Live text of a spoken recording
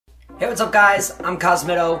Hey, what's up guys? I'm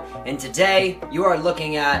Cosmitto, and today you are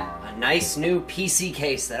looking at a nice new PC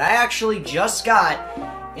case that I actually just got,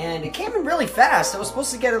 and it came in really fast. I was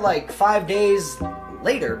supposed to get it like 5 days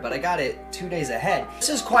later, but I got it 2 days ahead. This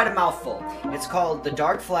is quite a mouthful. It's called the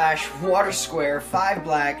Dark Flash Water Square 5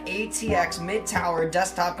 Black ATX Mid-Tower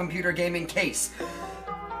Desktop Computer Gaming Case.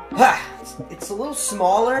 It's a little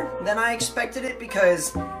smaller than I expected it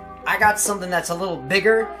because I got something that's a little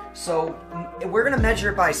bigger, so we're gonna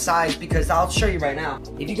measure it by size because I'll show you right now.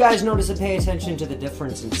 If you guys notice and pay attention to the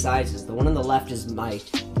difference in sizes, the one on the left is my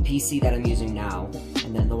PC that I'm using now,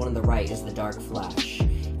 and then the one on the right is the Dark Flash.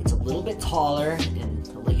 It's a little bit taller and,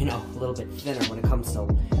 you know, a little bit thinner when it comes to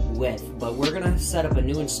width, but we're gonna set up a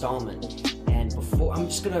new installment. And before, I'm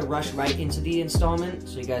just gonna rush right into the installment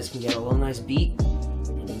so you guys can get a little nice beat,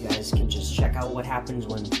 and you guys can just check out what happens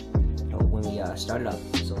when we start it up.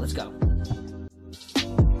 So let's go.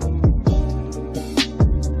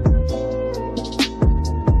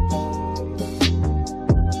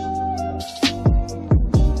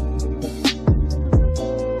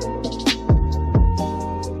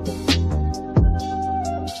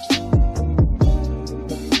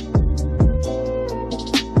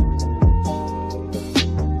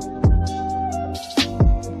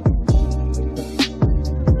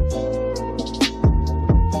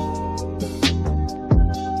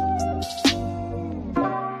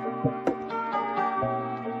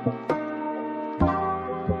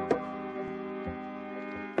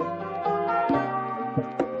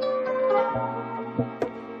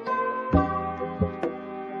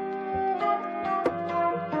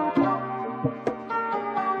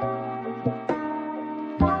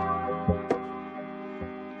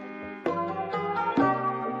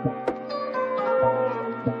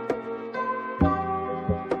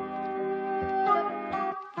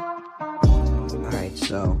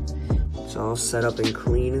 So it's all set up and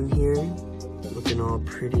clean in here, looking all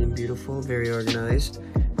pretty and beautiful, very organized.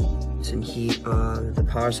 Some heat, the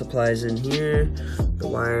power supply's in here, the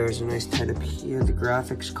wires are nice tied up here, the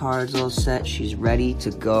graphics card's all set, she's ready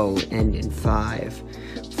to go. And in 5,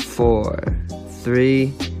 4,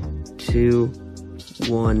 3, 2,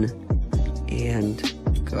 1,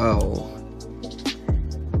 and go.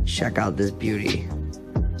 Check out this beauty.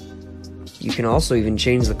 You can also even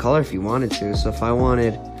change the color if you wanted to. So if I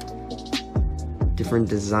wanted different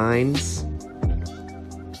designs,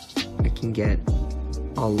 I can get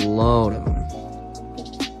a load of them.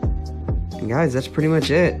 And guys, that's pretty much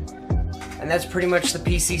it. And that's pretty much the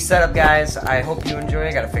PC setup, guys. I hope you enjoy.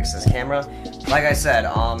 I gotta fix this camera. Like I said,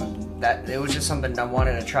 that it was just something I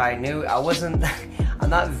wanted to try new. I'm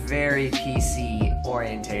not very PC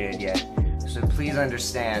orientated yet. So please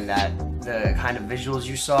understand that the kind of visuals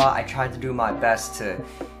you saw, I tried to do my best to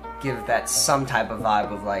give that some type of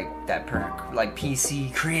vibe of like that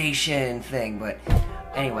PC creation thing. But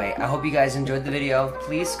anyway, I hope you guys enjoyed the video.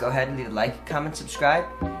 Please go ahead and leave a like, comment, subscribe,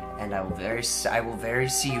 and I will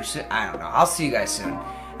see you soon. I don't know. I'll see you guys soon.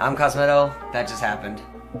 I'm Cosmitto. That just happened.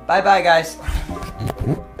 Bye bye, guys.